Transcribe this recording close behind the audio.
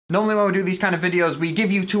Normally when we do these kind of videos, we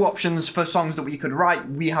give you 2 options for songs that we could write.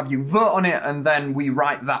 We have you vote on it, and then we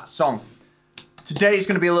write that song. Today it's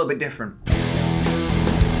going to be a little bit different.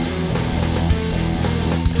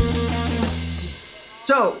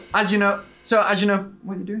 So, as you know,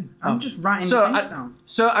 what are you doing? I'm just writing things down.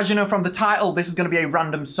 So, as you know from the title, this is going to be a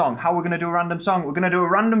random song. How we're going to do a random song? We're going to do a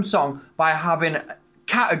random song by having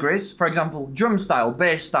categories, for example, drum style,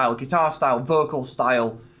 bass style, guitar style, vocal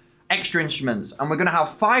style, extra instruments, and we're going to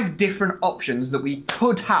have 5 different options that we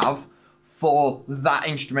could have for that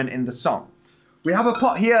instrument in the song. We have a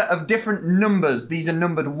pot here of different numbers. These are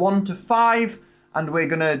numbered 1 to 5. And we're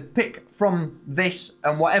going to pick from this,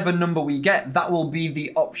 and whatever number we get, that will be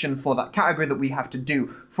the option for that category that we have to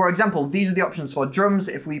do. For example, these are the options for drums.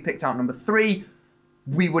 If we picked out number 3,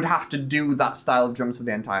 we would have to do that style of drums for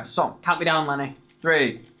the entire song. Count me down, Lenny.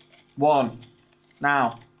 3, 1,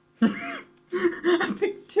 now. I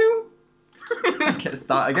picked 2. Okay,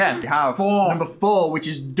 start again. We have 4. Number 4, which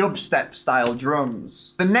is dubstep style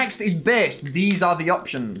drums. The next is bass. These are the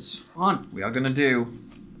options. 1. We are going to do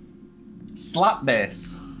slap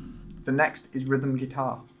bass. The next is rhythm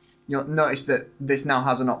guitar. You'll notice that this now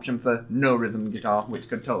has an option for no rhythm guitar, which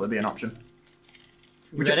could totally be an option.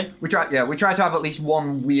 You ready? We try to have at least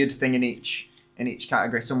one weird thing in each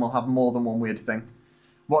category. Some will have more than one weird thing.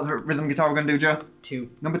 What rhythm guitar we're going to do, Joe? 2.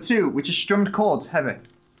 Number 2, which is strummed chords, heavy.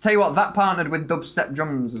 Tell you what, that partnered with dubstep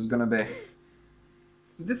drums is going to be.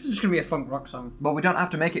 This is just going to be a funk rock song. But we don't have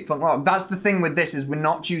to make it funk rock. That's the thing with this, is we're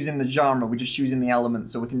not choosing the genre, we're just choosing the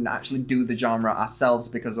elements, so we can actually do the genre ourselves,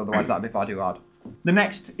 because otherwise that'd be far too hard. The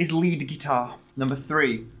next is lead guitar. Number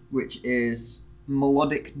 3, which is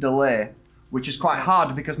melodic delay, which is quite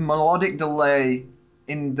hard because melodic delay,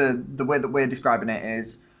 in the way that we're describing it,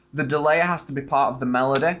 is the delay has to be part of the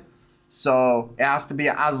melody, so it has to be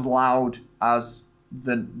as loud as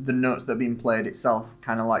the notes that are being played itself,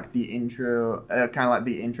 kind of like the intro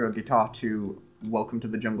guitar to Welcome to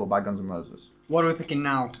the Jungle by Guns N' Roses. What are we picking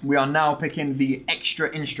now? We are now picking the extra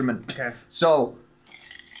instrument. Okay. So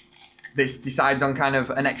this decides on kind of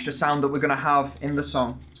an extra sound that we're gonna have in the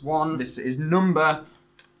song. It's 1. This is number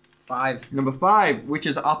 5. Number 5, which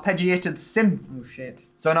is arpeggiated synth. Oh shit.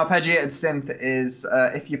 So an arpeggiated synth is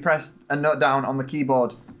if you press a note down on the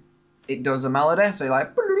keyboard, it does a melody. So you're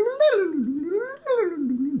like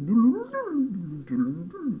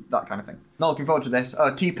that kind of thing. Not looking forward to this.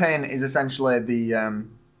 T-Pain is essentially the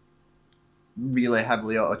really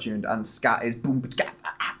heavily auto-tuned, and scat is boom,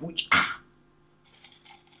 which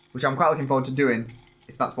I'm quite looking forward to doing,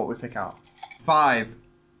 if that's what we pick out. 5,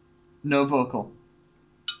 no vocal.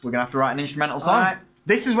 We're gonna have to write an instrumental song. All right.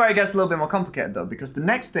 This is where it gets a little bit more complicated though, because the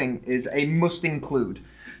next thing is a must include.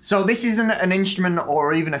 So this isn't an instrument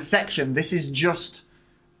or even a section, this is just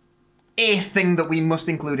a thing that we must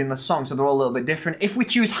include in the song, so they're all a little bit different. If we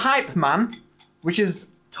choose Hype Man, which is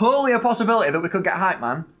totally a possibility that we could get Hype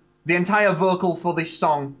Man, the entire vocal for this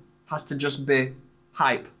song has to just be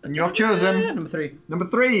hype. And you have chosen Number 3. Number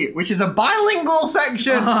 3, which is a bilingual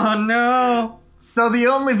section. Oh no. So the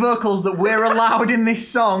only vocals that we're allowed in this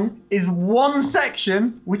song is one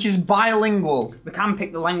section, which is bilingual. We can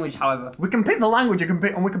pick the language, however. We can pick the language, and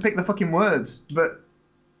we can pick the fucking words, but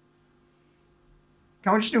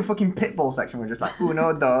can't we just do a fucking Pitbull section? We're just like,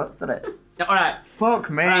 uno, dos, tres. Yeah, alright. Fuck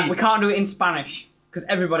me. Alright, we can't do it in Spanish, because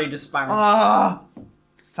everybody does Spanish. Ah,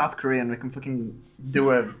 South Korean, we can fucking do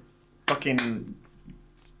a fucking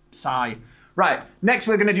sigh. Right, next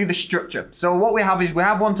we're going to do the structure. So what we have is we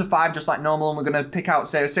have 1 to 5 just like normal, and we're going to pick out,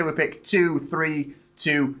 say we pick 2, 3,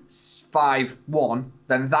 2, 5, 1,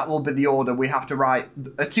 then that will be the order. We have to write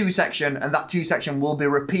a 2 section, and that 2 section will be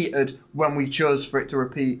repeated when we chose for it to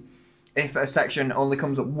repeat. If a section only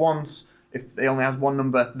comes up once, if it only has one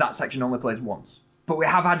number, that section only plays once. But we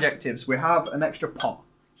have adjectives. We have an extra pot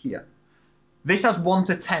here. This has 1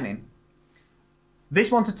 to 10 in.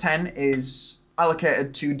 This 1 to 10 is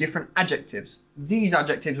allocated to different adjectives. These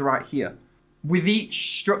adjectives are right here. With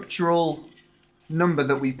each structural number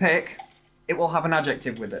that we pick, it will have an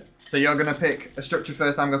adjective with it. So you're going to pick a structure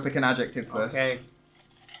first, I'm going to pick an adjective first. Okay.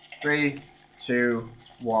 3, 2,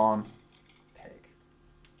 1, pick.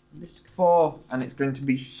 This 4, and it's going to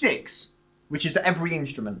be 6, which is every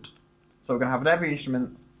instrument. So we're going to have an every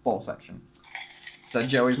instrument 4 section. So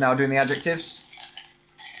Joey's now doing the adjectives,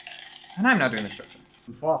 and I'm now doing the structure.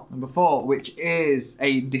 Number 4, which is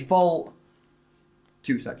a default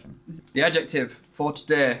 2 section. The adjective for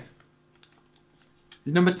today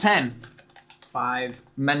is number 10. 5.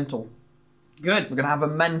 Mental. Good. We're going to have a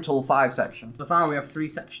mental 5 section. So far we have 3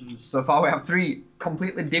 sections. So far we have 3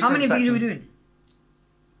 completely different sections. How many of these are we doing?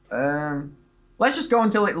 Let's just go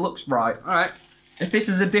until it looks right. Alright. If this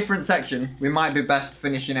is a different section, we might be best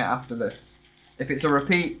finishing it after this. If it's a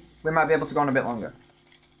repeat, we might be able to go on a bit longer.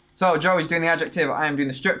 So Joey's doing the adjective, I am doing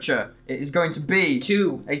the structure. It is going to be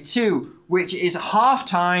 2. a 2, which is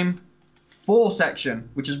half-time 4 section,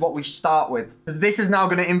 which is what we start with. Because this is now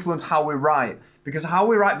going to influence how we write. Because how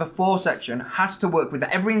we write the 4 section has to work with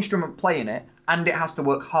every instrument playing it, and it has to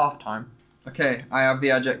work half-time. Okay, I have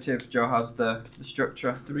the adjective, Joe has the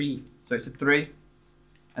structure. 3. So it's a 3,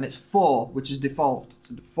 and it's 4, which is default.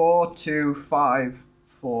 So 4, 2, 5,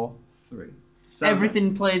 4, 3. 7.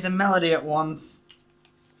 Everything plays a melody at once.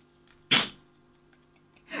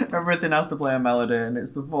 Everything has to play a melody, and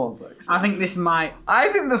it's the 4 section. I think this might... I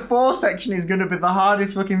think the 4 section is going to be the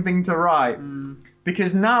hardest fucking thing to write.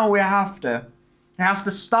 Because now we have to... It has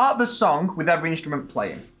to start the song with every instrument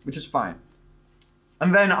playing, which is fine.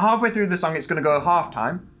 And then halfway through the song, it's going to go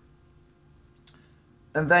half-time.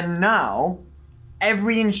 And then now,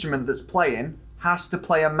 every instrument that's playing has to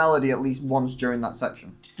play a melody at least once during that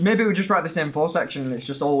section. Maybe we just write the same 4 section and it's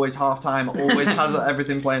just always half-time, always has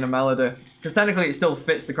everything playing a melody. Because technically it still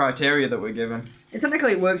fits the criteria that we're given.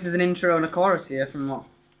 Technically it works as an intro and a chorus here from what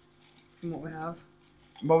we have.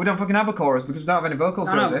 But we don't fucking have a chorus because we don't have any vocals,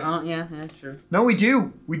 Joseph. Yeah, true. No, we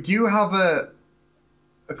do. We do have a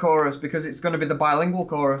chorus because it's going to be the bilingual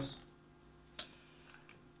chorus.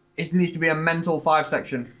 It needs to be a mental 5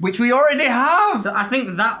 section, which we already have! So I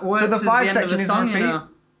think that works So the as 5 the end section of the is song, repeat? you know.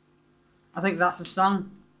 I think that's a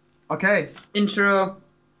song. Okay. Intro.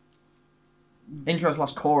 Intro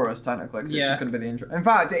slash chorus, technically, because it's Yeah. just going to be the intro. In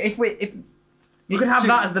fact, if You could have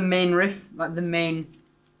that as the main riff, like the main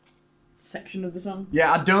section of the song.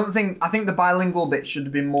 Yeah, I think the bilingual bit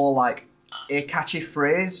should be more like a catchy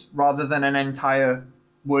phrase rather than an entire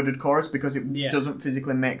worded chorus because it doesn't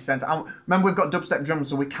physically make sense. And remember, we've got dubstep drums,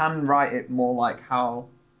 so we can write it more like how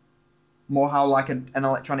like an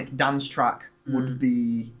electronic dance track would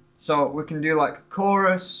be. So we can do like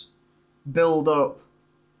chorus, build up,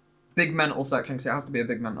 big mental section, because it has to be a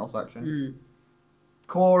big mental section.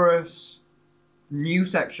 Chorus, new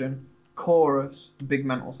section, chorus, big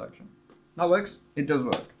mental section. That works. It does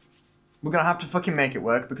work. We're gonna have to fucking make it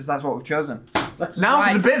work because that's what we've chosen. Let's Now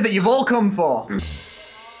for the bit that you've all come for.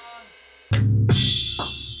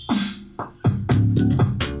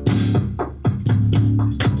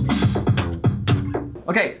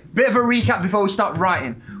 Okay, bit of a recap before we start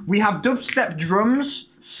writing. We have dubstep drums,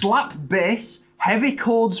 slap bass, heavy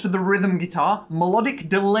chords for the rhythm guitar, melodic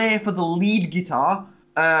delay for the lead guitar.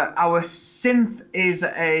 Our synth is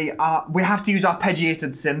we have to use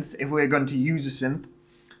arpeggiated synths if we're going to use a synth.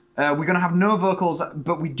 We're going to have no vocals,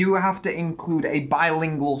 but we do have to include a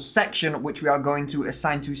bilingual section, which we are going to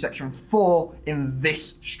assign to section 4 in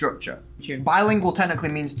this structure. Sure. Bilingual technically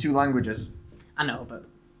means 2 languages. I know, but...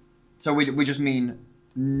 So we just mean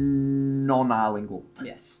non-bilingual.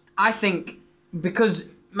 Yes. I think, because,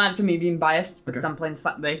 might be me being biased, because Okay. I'm playing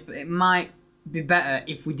slap bass, but it might be better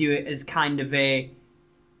if we do it as kind of a...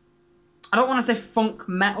 I don't want to say funk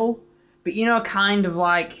metal, but you know, kind of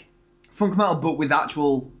like... Funk metal, but with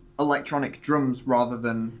actual electronic drums rather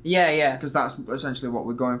than... Yeah. Because that's essentially what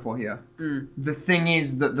we're going for here. The thing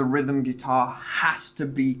is that the rhythm guitar has to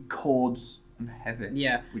be chords and heavy.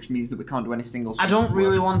 Yeah. Which means that we can't do any single I don't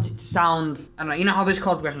really want it to sound... I don't know, you know how this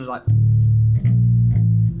chord progression is like...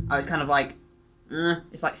 It's kind of like...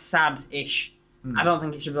 it's like sad-ish. I don't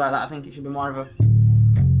think it should be like that. I think it should be more of a...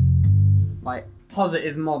 like,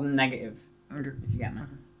 positive more than negative. Okay. If you get me.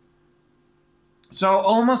 So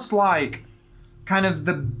almost like kind of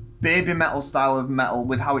the baby metal style of metal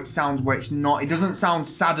with how it sounds where it's not... It doesn't sound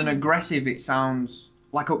sad and aggressive. It sounds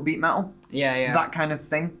like upbeat metal. Yeah. That kind of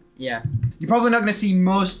thing. Yeah. You're probably not going to see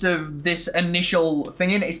most of this initial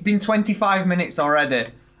thing in it. It's been 25 minutes already.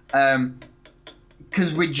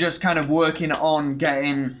 Because we're just kind of working on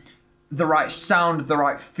getting the right sound, the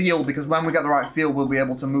right feel. Because when we get the right feel, we'll be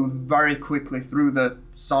able to move very quickly through the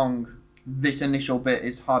song. This initial bit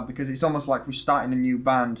is hard because it's almost like we're starting a new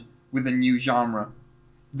band with a new genre.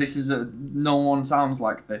 This is no one sounds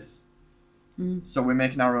like this. So we're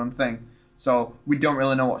making our own thing. So we don't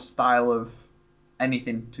really know what style of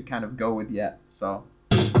anything to kind of go with yet, so.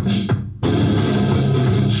 Yeah,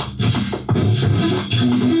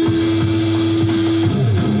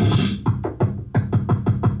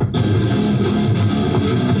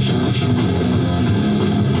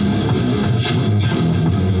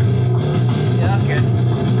 that's good.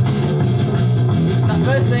 That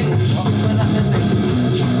first thing, what that first thing?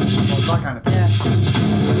 Well, that kind of thing. Yeah.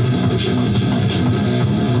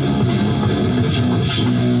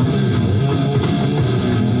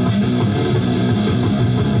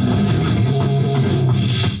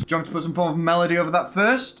 want to put some form of melody over that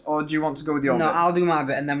first, or do you want to go with your No, bit? I'll do my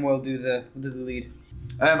bit and then we'll do the lead.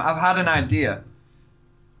 I've had an idea.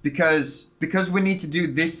 Because we need to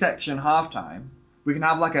do this section halftime, we can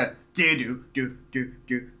have like a into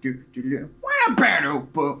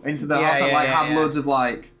the halftime, have loads of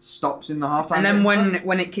like stops in the halftime. And then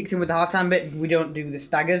when it kicks in with the halftime bit, we don't do the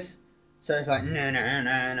staggers. So it's like no.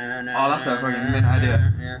 Oh, that's a fucking mint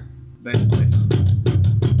idea. Yeah. Basically.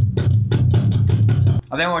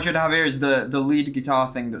 I think what we should have here is the lead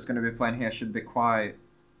guitar thing that's going to be playing here should be quite,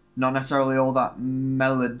 not necessarily all that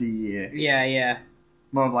melody. Yeah.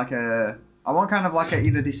 More of like I want kind of like a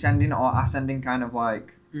either descending or ascending kind of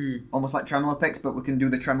like, almost like tremolo picks, but we can do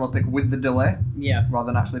the tremolo pick with the delay. Yeah. Rather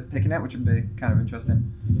than actually picking it, which would be kind of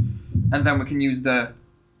interesting. And then we can use the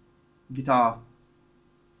guitar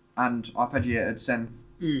and arpeggiated synth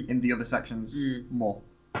in the other sections more.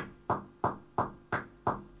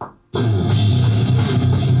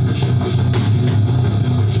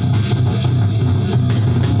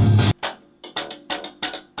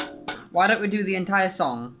 Why don't we do the entire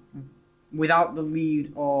song without the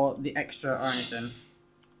lead or the extra or anything,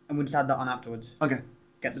 and we just add that on afterwards? Okay.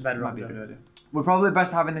 Get the bedrock. Might be a good idea. We're probably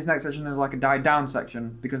best having this next section as like a died down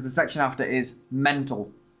section because the section after is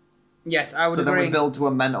mental. Yes, I would so agree. then we build to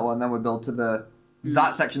a mental and then we build to the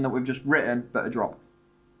that section that we've just written, but a drop.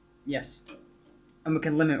 Yes. And we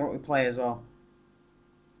can limit what we play as well.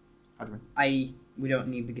 How do we? I.e., we don't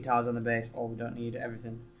need the guitars on the bass, or we don't need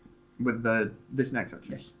everything. With this next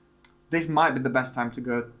section. Yes. This might be the best time to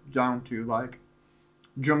go down to like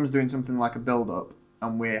drums doing something like a build up,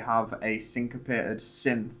 and we have a syncopated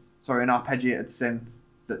synth, an arpeggiated synth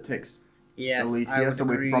that takes Yes, the lead I here. would So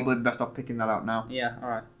agree. we're probably best off picking that out now. Yeah,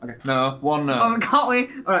 alright. Okay. No, one no. Oh, can't we?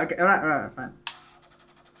 Alright, okay, alright, fine.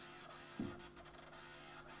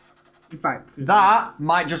 In fact, That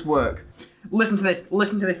might just work. listen to this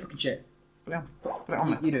fucking shit. Put it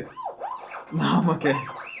on me. You do. No, I'm okay.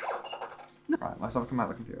 Right, let's have a come out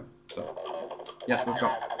the computer. So, yes, we've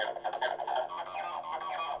got.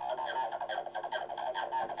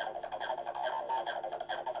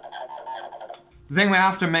 The thing we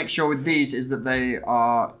have to make sure with these is that they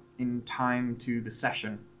are in time to the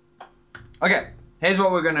session. Okay, here's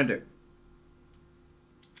what we're gonna do.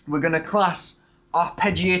 We're gonna class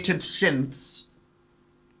arpeggiated synths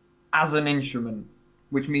as an instrument,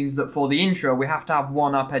 which means that for the intro we have to have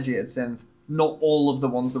one arpeggiated synth, not all of the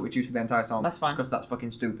ones that we choose for the entire song. That's fine. Because that's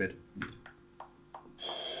fucking stupid.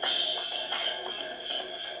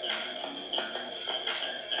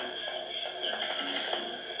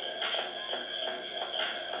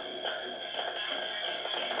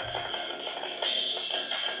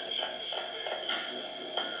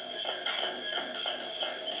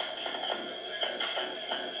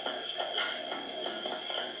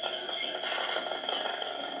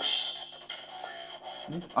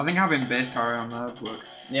 I think having bass carry on there would work.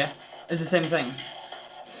 Yeah, it's the same thing.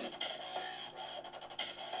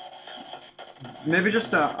 Maybe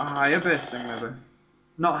just a higher bass thing, maybe.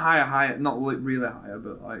 Not higher, not really higher,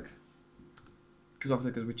 but like... Because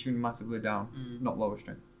obviously, because we tune massively down, not lower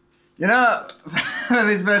string. You know, for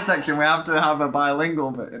this first section, we have to have a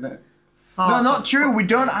bilingual bit in it. Oh, No, not true. We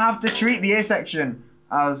don't have to treat the A section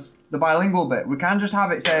as the bilingual bit. We can just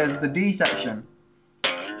have it say as the D section.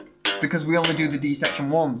 Because we only do the D section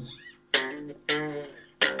once. And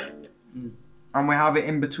we have it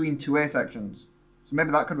in between two A sections. So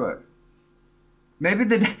maybe that could work. Maybe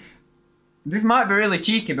this might be really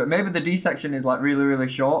cheeky, but maybe the D section is like really, really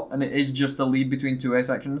short and it is just the lead between two A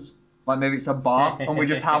sections. Like maybe it's a bar and we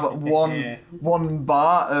just have one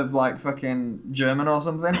bar of like fucking German or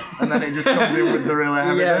something and then it just comes in with the really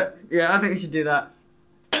heavy bit. Yeah, I think we should do that.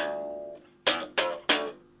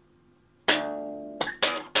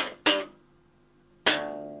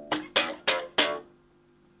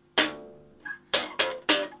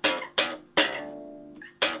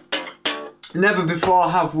 Never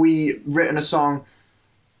before have we written a song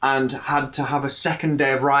and had to have a second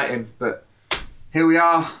day of writing, but here we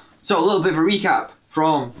are. So a little bit of a recap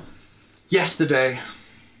from yesterday.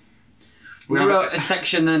 We wrote a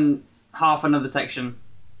section and half another section.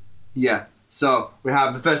 Yeah, so we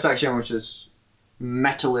have the first section which is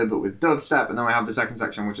metally but with dubstep, and then we have the second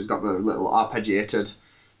section which has got the little arpeggiated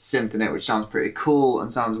synth in it, which sounds pretty cool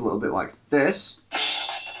and sounds a little bit like this.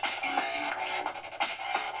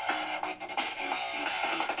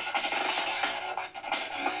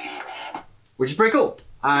 Which is pretty cool.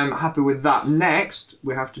 I'm happy with that. Next,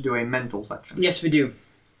 we have to do a mental section. Yes, we do.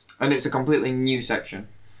 And it's a completely new section.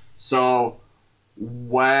 So,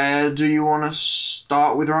 where do you want to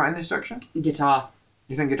start with writing this section? Guitar.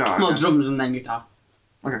 You think guitar? Well, Okay. drums and then guitar.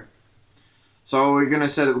 Okay. So we're gonna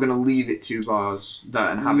say that we're gonna leave it 2 bars there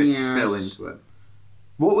and have it fill into it.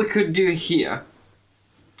 What we could do here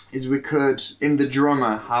is we could, in the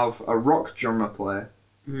drummer, have a rock drummer play,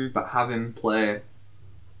 but have him play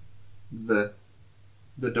the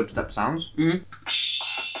dubstep sounds.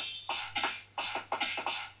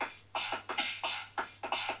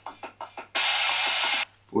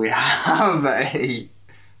 We have a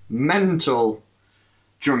mental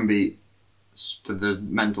drum beat for the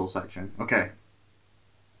mental section. Okay.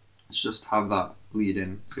 Let's just have that lead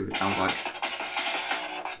in, see what it sounds like.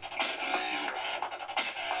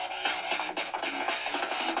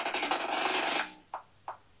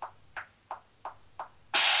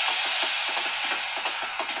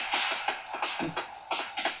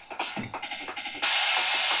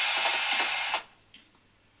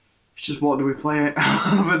 It's just, what do we play it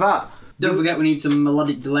over that? Don't forget we need some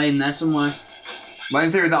melodic delay in there somewhere. Well,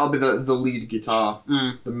 in theory that'll be the lead guitar.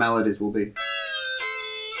 The melodies will be.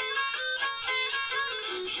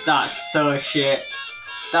 That's so shit.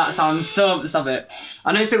 That sounds so... Stop it.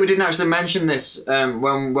 I noticed that we didn't actually mention this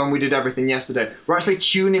when we did everything yesterday. We're actually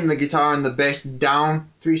tuning the guitar and the bass down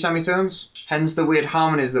 3 semitones, hence the weird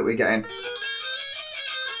harmonies that we're getting.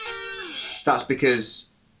 That's because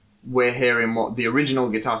we're hearing what the original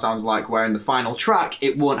guitar sounds like, where in the final track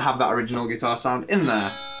it won't have that original guitar sound in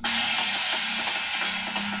there.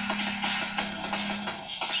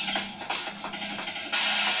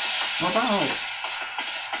 What about?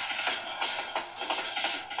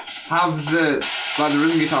 Have the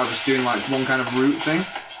rhythm guitar just doing like one kind of root thing.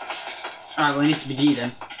 Alright, well it needs to be D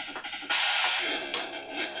then.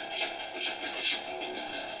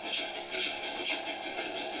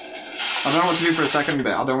 I don't know what to do for a second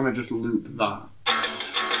bit, I don't want to just loop that.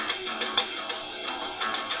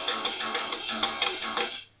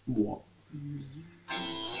 What?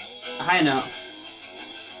 A high note.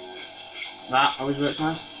 That always works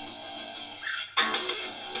nice.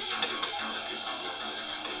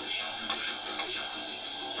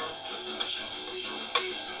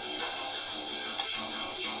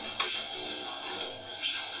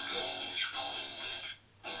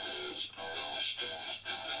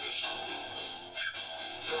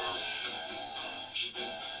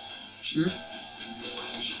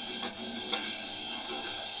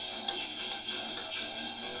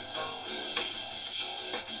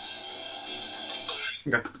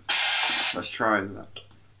 Okay, let's try that.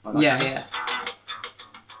 Like that. Yeah.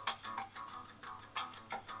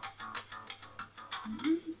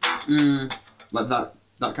 Like that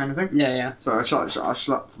kind of thing? Yeah. So I shall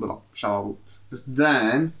because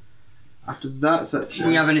then after that section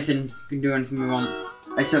We have anything, we can do anything we want.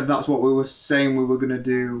 except that's what we were saying we were gonna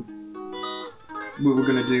do. We were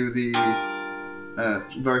gonna do the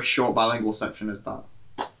very short bilingual section as that.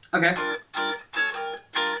 Okay.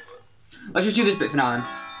 Let's just do this bit for now then.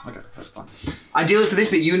 Okay, that's fine. Ideally for this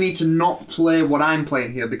bit you need to not play what I'm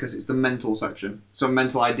playing here because it's the mental section. So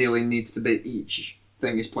mental ideally needs to be each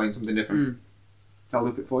thing is playing something different. I'll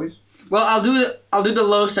loop it for you. Well, I'll do the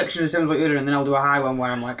low section as soon as what you're doing, and then I'll do a high one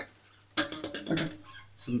where I'm like, okay,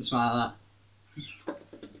 something smart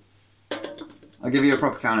like I'll give you a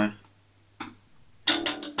proper count in.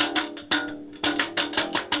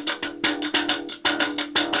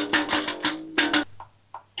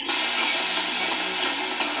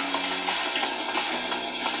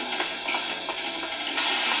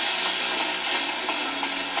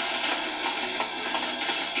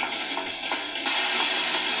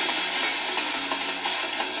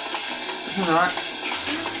 Alright.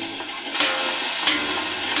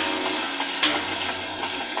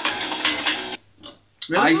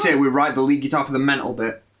 Really? I say we write the lead guitar for the mental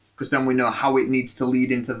bit, because then we know how it needs to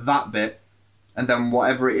lead into that bit, and then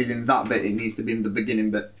whatever it is in that bit, it needs to be in the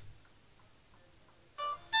beginning bit.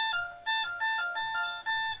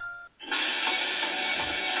 For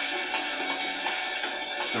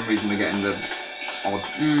some reason we're getting the odd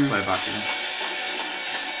playback in.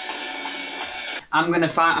 I'm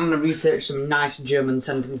gonna research some nice German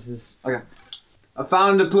sentences. Okay. I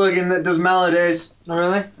found a plugin that does melodies. Oh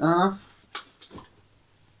really? Uh-huh.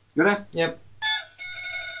 You ready? Yep.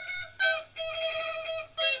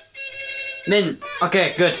 Mint.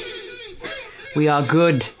 Okay, good. We are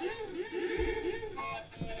good.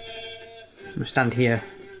 I'm gonna stand here.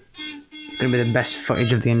 It's gonna be the best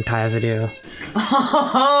footage of the entire video.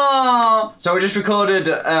 So we just recorded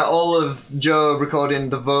all of Joe recording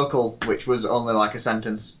the vocal, which was only like a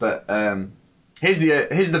sentence, but here's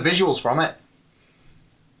the visuals from it.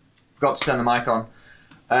 Forgot to turn the mic on.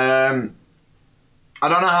 I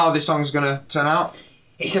don't know how this song's gonna turn out.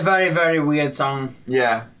 It's a very, very weird song.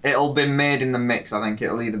 Yeah, it'll be made in the mix. I think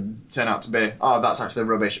it'll either turn out to be, oh, that's actually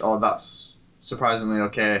rubbish, or that's surprisingly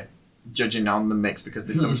okay, judging on the mix, because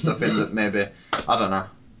there's some stuff in that maybe, I don't know.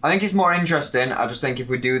 I think it's more interesting. I just think if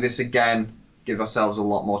we do this again, give ourselves a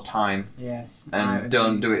lot more time. Yes. And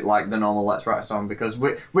don't do it like the normal Let's Write a Song, because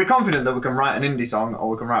we're confident that we can write an indie song or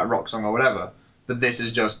we can write a rock song or whatever. But this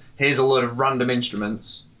is just, here's a load of random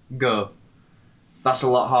instruments, go. That's a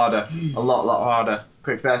lot harder. A lot harder.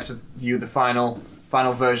 Click there to view the final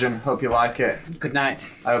version. Hope you like it. Good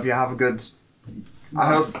night. I hope you have a good. I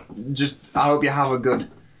hope you have a good.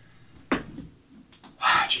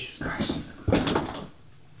 Jesus Christ.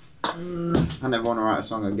 I never want to write a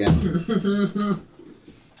song again.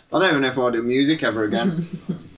 I don't even know if I want to do music ever again.